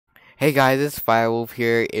Hey guys, it's Firewolf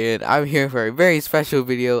here, and I'm here for a very special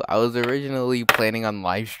video. I was originally planning on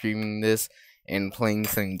live streaming this and playing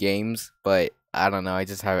some games, but I don't know, I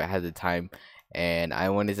just haven't had the time. And I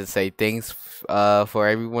wanted to say thanks for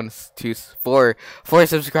everyone for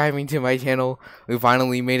subscribing to my channel. We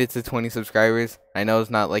finally made it to 20 subscribers. I know it's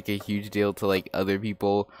not like a huge deal to like other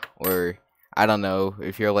people, or I don't know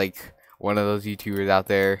if you're like one of those YouTubers out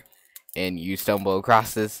there and you stumble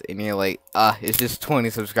across this and you're like, it's just 20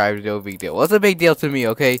 subscribers, no big deal. Well, it's a big deal to me,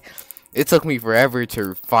 okay? It took me forever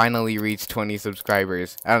to finally reach 20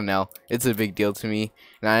 subscribers. I don't know. It's a big deal to me.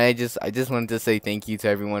 And I just wanted to say thank you to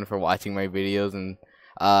everyone for watching my videos and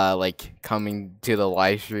like coming to the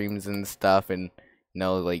live streams and stuff, and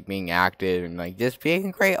like being active and like just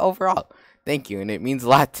being great overall. Thank you, and it means a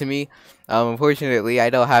lot to me. Unfortunately, I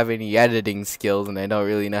don't have any editing skills, and I don't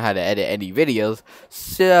really know how to edit any videos,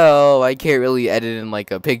 so I can't really edit in like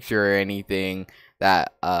a picture or anything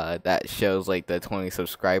that shows like the 20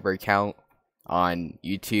 subscriber count on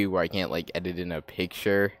YouTube, where I can't like edit in a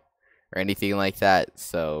picture or anything like that.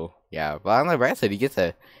 So yeah, but on the bright side, you get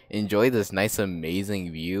to enjoy this nice,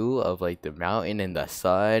 amazing view of like the mountain and the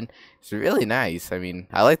sun. It's really nice. I mean,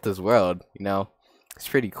 I like this world. It's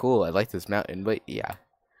pretty cool. I like this mountain, but yeah.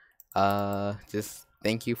 Just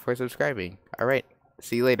thank you for subscribing. All right.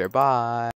 See you later. Bye.